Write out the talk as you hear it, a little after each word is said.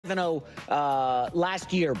5-0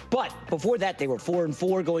 last year, but before that they were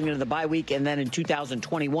 4-4 going into the bye week, and then in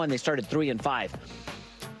 2021 they started 3-5.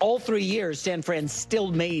 All 3 years, San Fran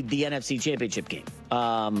still made the NFC Championship game.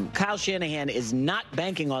 Kyle Shanahan is not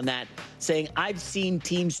banking on that, saying, I've seen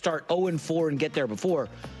teams start 0-4 and get there before.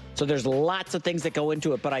 So there's lots of things that go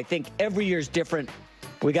into it, but I think every year is different.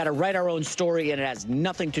 We got to write our own story, and it has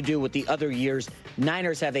nothing to do with the other years.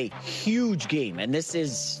 Niners have a huge game, and this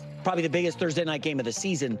is probably the biggest Thursday night game of the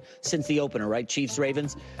season since the opener, right?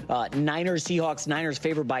 Chiefs-Ravens. Niners, Seahawks. Niners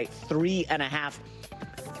favored by 3.5.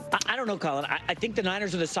 I don't know, Colin. I think the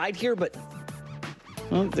Niners are the side here, but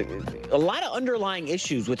a lot of underlying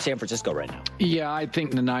issues with San Francisco right now. Yeah, I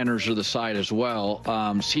think the Niners are the side as well.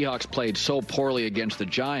 Seahawks played so poorly against the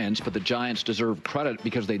Giants, but the Giants deserve credit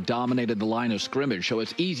because they dominated the line of scrimmage. So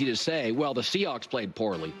it's easy to say, well, the Seahawks played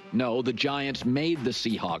poorly. No, the Giants made the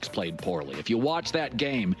Seahawks played poorly. If you watch that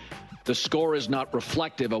game, the score is not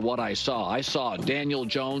reflective of what I saw. I saw Daniel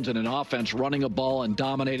Jones and an offense running a ball and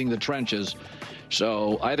dominating the trenches.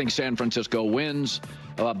 So I think San Francisco wins,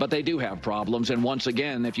 but they do have problems. And once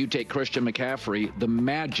again, if you take Christian McCaffrey, the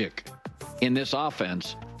magic in this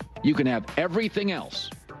offense, you can have everything else.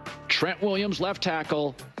 Trent Williams, left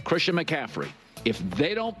tackle, Christian McCaffrey. If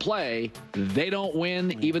they don't play, they don't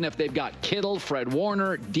win. Even if they've got Kittle, Fred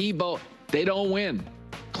Warner, Debo, they don't win.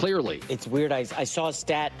 Clearly. It's weird. I saw a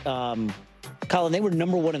stat. Colin, they were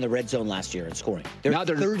 #1 in the red zone last year in scoring. They're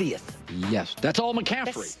 30th. Yes, that's all McCaffrey.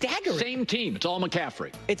 That's staggering. Same team. It's all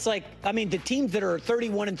McCaffrey. It's like, I mean, the teams that are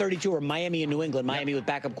 31 and 32 are Miami and New England. Miami with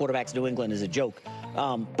backup quarterbacks. New England is a joke.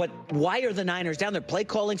 But why are the Niners down there? Play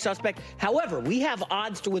calling suspect. However, we have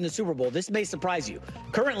odds to win the Super Bowl. This may surprise you.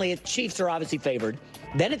 Currently, the Chiefs are obviously favored.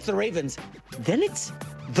 Then it's the Ravens. Then it's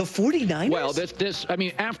the 49ers. Well, I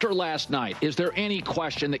mean, after last night, is there any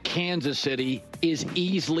question that Kansas City is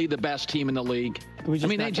easily the best team in the league? I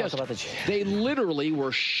mean, they literally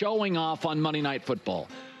were showing off on Monday Night Football.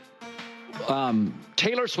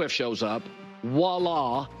 Taylor Swift shows up.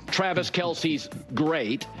 Voila. Travis Kelce's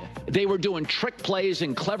great. They were doing trick plays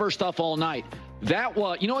and clever stuff all night.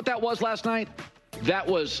 You know what that was last night? That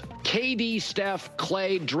was KD, Steph,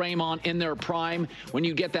 Clay, Draymond in their prime when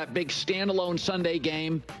you get that big standalone Sunday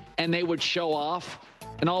game and they would show off.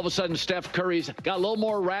 And all of a sudden, Steph Curry's got a little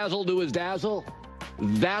more razzle to his dazzle.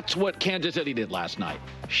 That's what Kansas City did last night.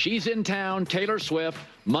 She's in town, Taylor Swift,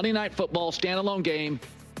 Monday Night Football, standalone game,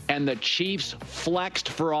 and the Chiefs flexed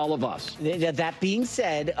for all of us. That being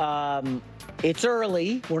said, it's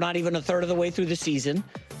early. We're not even a third of the way through the season.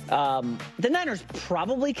 The Niners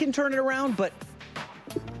probably can turn it around, but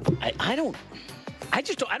I don't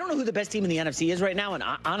know who the best team in the NFC is right now. And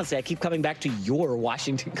honestly, I keep coming back to your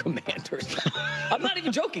Washington Commanders. I'm not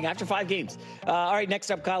even joking after 5 games. All right,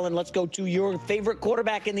 next up, Colin, let's go to your favorite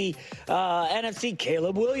quarterback in the NFC,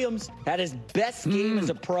 Caleb Williams. Had his best game as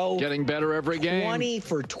a pro. Getting better every game. 20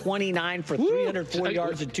 for 29 for 304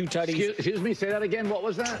 yards and 2 tutties. Excuse me, say that again. What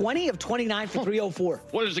was that? 20 of 29 for 304.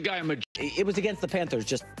 What is the guy? It was against the Panthers,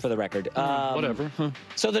 just for the record. Whatever. Huh.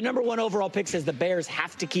 So the #1 overall pick says the Bears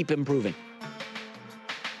have to keep improving.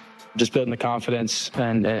 Just building the confidence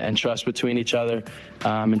and trust between each other,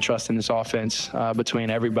 and trust in this offense between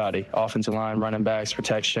everybody, offensive line, running backs,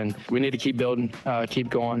 protection. We need to keep building, keep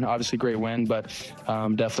going. Obviously, great win, but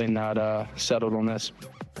definitely not settled on this.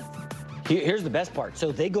 Here's the best part.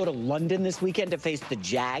 So they go to London this weekend to face the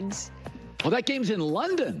Jags. Well, that game's in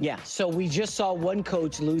London. Yeah, so we just saw one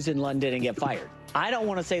coach lose in London and get fired. I don't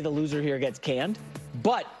want to say the loser here gets canned,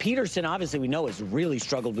 but Peterson, obviously, we know, has really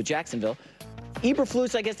struggled with Jacksonville.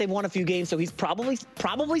 Eberflus, I guess they've won a few games, so he's probably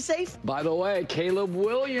safe. By the way, Caleb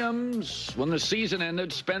Williams, when the season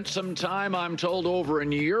ended, spent some time, I'm told, over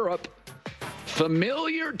in Europe.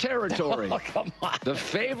 Familiar territory. Oh, come on. The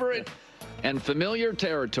favorite and familiar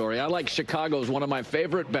territory. I like Chicago as one of my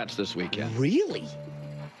favorite bets this weekend. Really?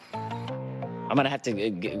 I'm going to have to...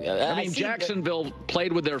 I mean, Jacksonville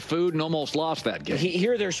played with their food and almost lost that game.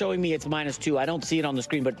 Here they're showing me it's -2. I don't see it on the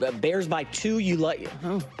screen, but Bears by 2, you like...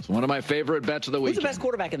 Oh. It's one of my favorite bets of the weekend. Who's the best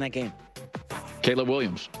quarterback in that game? Caleb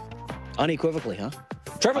Williams. Unequivocally, huh?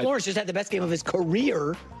 Trevor Lawrence just had the best game of his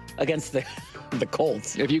career against the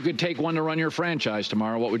Colts. If you could take one to run your franchise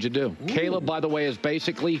tomorrow, what would you do? Ooh. Caleb, by the way, is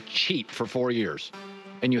basically cheap for 4 years,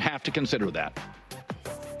 and you have to consider that.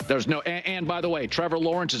 There's no, and by the way, Trevor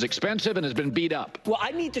Lawrence is expensive and has been beat up. Well,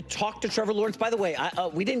 I need to talk to Trevor Lawrence. By the way,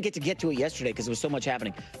 we didn't get to it yesterday because there was so much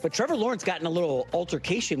happening. But Trevor Lawrence got in a little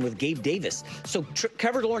altercation with Gabe Davis. So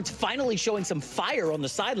Trevor Lawrence finally showing some fire on the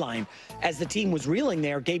sideline as the team was reeling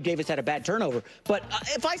there. Gabe Davis had a bad turnover. But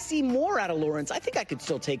if I see more out of Lawrence, I think I could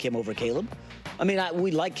still take him over Caleb. I mean,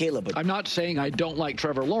 we like Caleb. But I'm not saying I don't like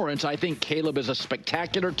Trevor Lawrence. I think Caleb is a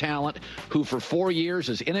spectacular talent who for 4 years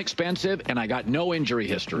is inexpensive, and I got no injury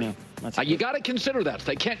history. Yeah, you got to consider that.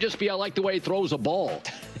 They can't just be, I like the way he throws a ball.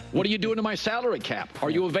 What are you doing to my salary cap? Are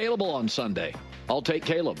you available on Sunday? I'll take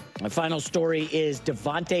Caleb. My final story is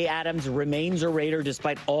Davante Adams remains a Raider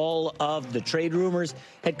despite all of the trade rumors.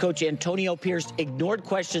 Head coach Antonio Pierce ignored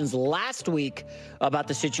questions last week about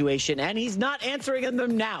the situation, and he's not answering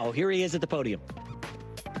them now. Here he is at the podium.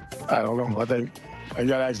 I don't know. I think I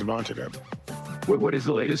got to ask Davante that. What is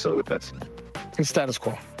the latest with that? It's status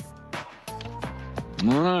quo.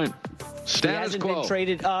 All right. He hasn't been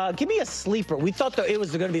traded. Give me a sleeper. We thought that it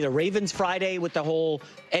was going to be the Ravens Friday with the whole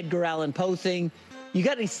Edgar Allan Poe thing. You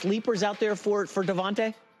got any sleepers out there for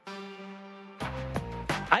Davante?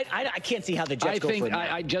 I can't see how the Jets go for him.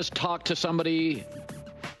 I just talked to somebody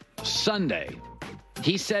Sunday.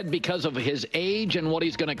 He said because of his age and what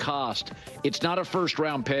he's going to cost, it's not a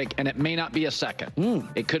first-round pick, and it may not be a second.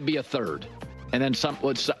 It could be a third. And then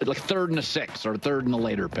like third and a sixth or third and a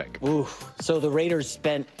later pick. Ooh, so the Raiders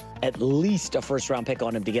spent at least a first-round pick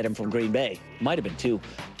on him to get him from Green Bay. Might have been two.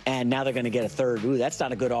 And now they're going to get a third. Ooh, that's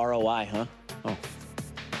not a good ROI, huh? Oh,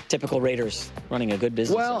 typical Raiders running a good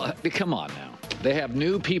business. Well, come on now. They have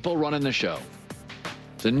new people running the show.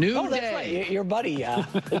 It's a new day. That's right. Your buddy.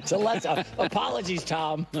 Apologies,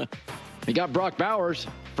 Tom. He got Brock Bowers,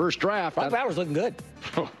 first draft. Brock Bowers looking good.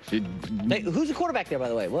 Hey, who's the quarterback there, by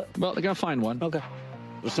the way? What? Well, they're going to find one. Okay.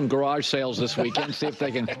 There's some garage sales this weekend. See if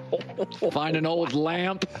they can find an old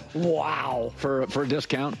lamp. Wow. For a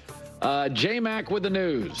discount. J-Mac with the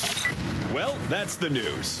news. Well, that's the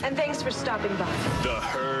news. And thanks for stopping by. The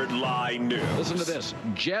Herd Line News. Listen to this.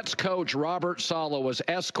 Jets coach Robert Saleh was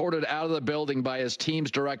escorted out of the building by his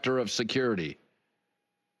team's director of security.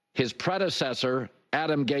 His predecessor,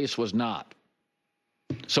 Adam Gase, was not.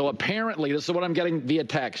 So apparently, this is what I'm getting via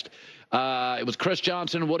text. It was Chris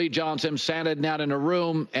Johnson, Woody Johnson, sat down in a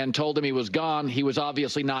room and told him he was gone. He was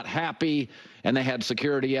obviously not happy, and they had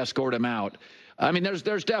security escort him out. I mean,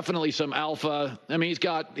 there's definitely some alpha. I mean, he's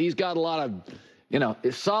got a lot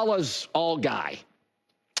of, Saleh's all guy.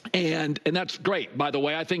 And that's great, by the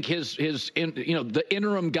way. I think the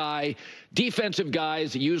interim guy, defensive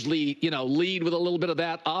guys usually, lead with a little bit of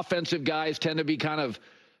that. Offensive guys tend to be kind of,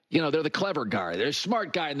 they're the clever guy. They're a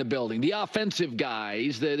smart guy in the building. The offensive guy,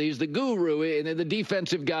 he's the guru. And the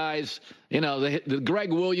defensive guys, the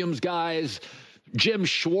Greg Williams guys, Jim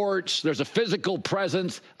Schwartz, there's a physical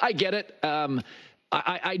presence. I get it.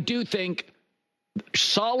 I do think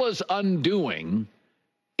Saleh's undoing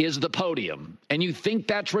is the podium. And you think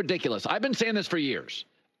that's ridiculous. I've been saying this for years.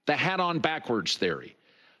 The hat on backwards theory.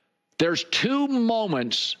 There's two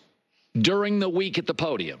moments during the week at the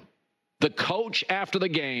podium. The coach after the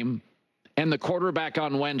game and the quarterback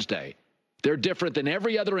on Wednesday. They're different than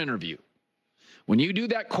every other interview. When you do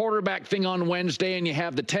that quarterback thing on Wednesday and you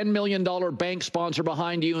have the $10 million bank sponsor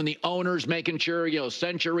behind you and the owners making sure,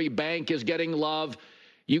 Century Bank is getting love,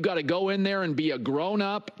 you got to go in there and be a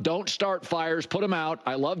grown-up. Don't start fires. Put them out.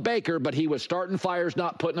 I love Baker, but he was starting fires,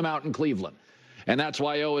 not putting them out in Cleveland. And that's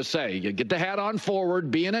why I always say, you get the hat on forward,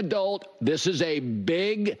 be an adult. This is a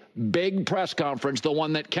big, big press conference, the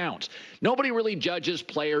one that counts. Nobody really judges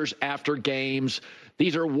players after games.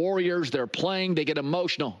 These are warriors. They're playing. They get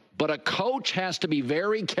emotional. But a coach has to be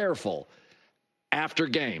very careful after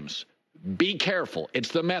games. Be careful. It's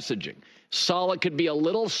the messaging. Saleh could be a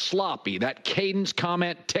little sloppy. That cadence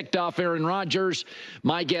comment ticked off Aaron Rodgers.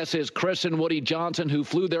 My guess is Chris and Woody Johnson, who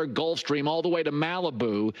flew their Gulfstream all the way to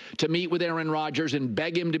Malibu to meet with Aaron Rodgers and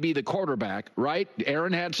beg him to be the quarterback, right?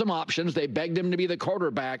 Aaron had some options. They begged him to be the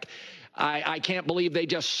quarterback. I can't believe they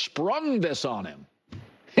just sprung this on him.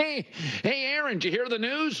 Hey, Aaron, did you hear the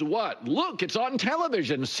news? What? Look, it's on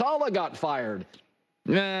television. Saleh got fired.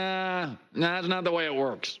 Nah, that's not the way it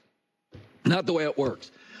works. Not the way it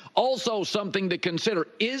works. Also, something to consider,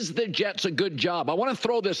 is the Jets a good job? I want to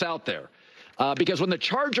throw this out there because when the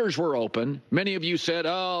Chargers were open, many of you said,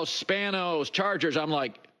 oh, Spanos, Chargers. I'm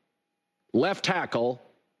like, left tackle,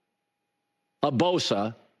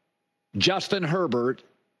 Bosa, Justin Herbert,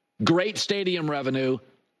 great stadium revenue,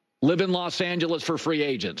 live in Los Angeles for free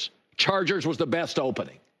agents. Chargers was the best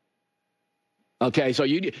opening. Okay, so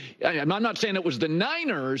I'm not saying it was the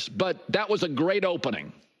Niners, but that was a great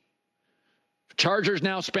opening Chargers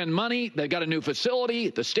now spend money. They've got a new facility.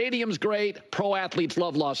 The stadium's great. Pro athletes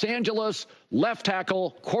love Los Angeles. Left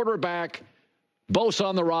tackle, quarterback, Bosa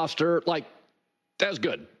on the roster. Like, that's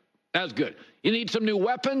good. That's good. You need some new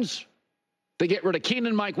weapons. They get rid of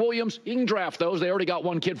Keenan, Mike Williams. You can draft those. They already got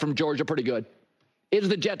one kid from Georgia, pretty good. Is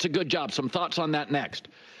the Jets a good job? Some thoughts on that next.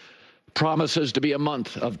 Promises to be a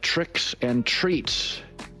month of tricks and treats.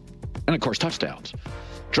 And, of course, touchdowns.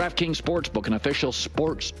 DraftKings Sportsbook, an official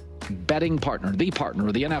sports betting partner, the partner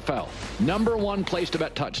of the NFL. #1 place to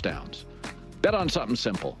bet touchdowns. Bet on something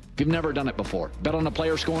simple. If you've never done it before, bet on a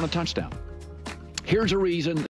player scoring a touchdown. Here's a reason